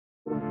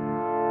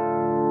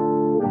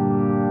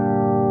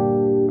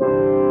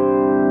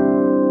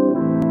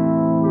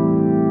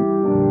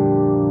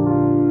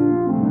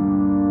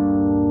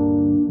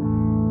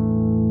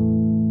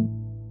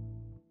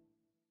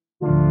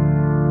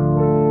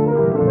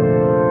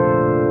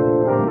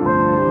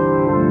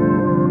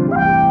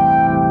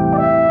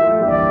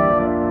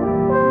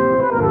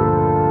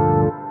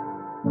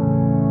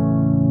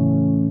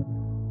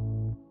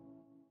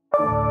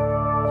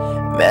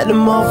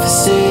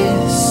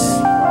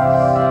Metamorphosis,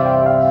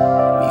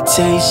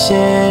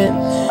 mutation,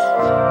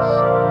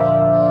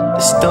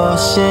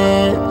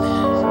 distortion,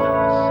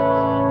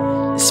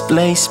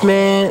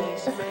 displacement,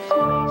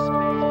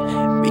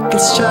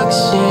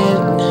 reconstruction,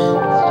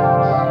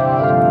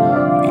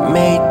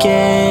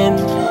 remaking,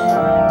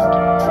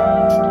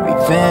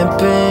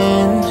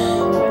 revamping,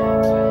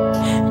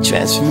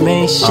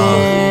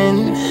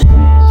 transformation.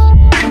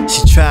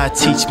 She tried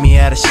to teach me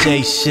how to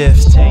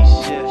shapeshift,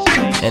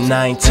 and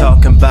I ain't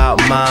talking about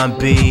mind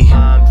be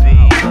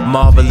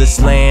marvelous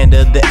land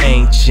of the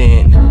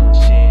ancient.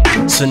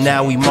 So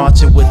now we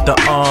marching with the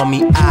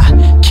army.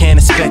 I can't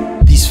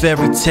expect these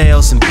fairy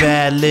tales and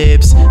bad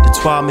libs. The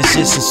 12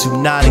 musicians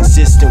who not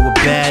existent with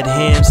bad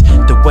hymns.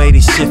 The way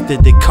they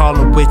shifted, they call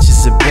them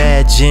witches and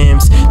bad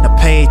gems. Now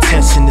pay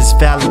attention, this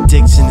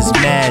valediction is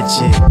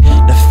magic.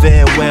 Now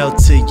farewell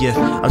to you,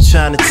 I'm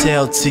trying to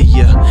tell to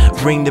you.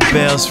 Ring the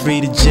bells,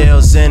 read the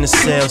jails and the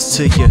cells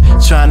to you.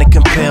 Trying to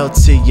compel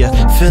to you,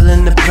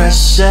 feeling the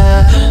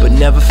pressure, but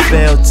never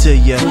fail to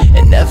you,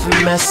 and never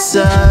mess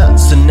up.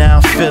 So now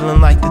I'm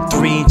feeling like the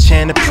 3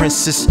 enchanted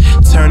princess,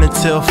 turn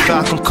into a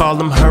falcon, call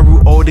him Heru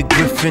or the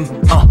griffin.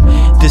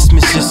 This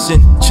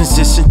musician,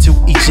 transition to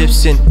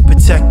Egyptian,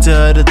 protector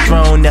of the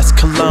throne, that's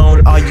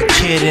cologne, are you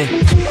kidding?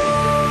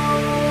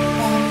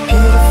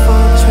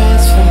 Beautiful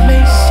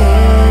transformation,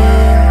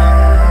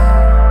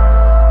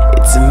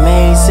 it's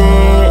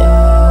amazing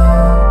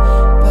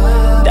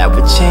that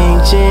we're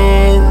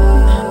changing.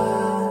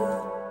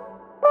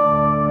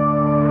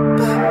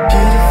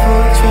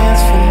 Beautiful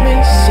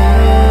transformation,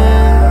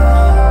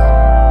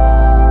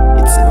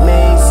 it's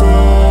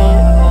amazing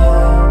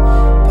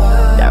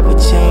that we're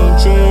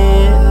changing.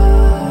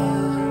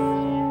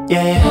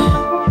 Yeah.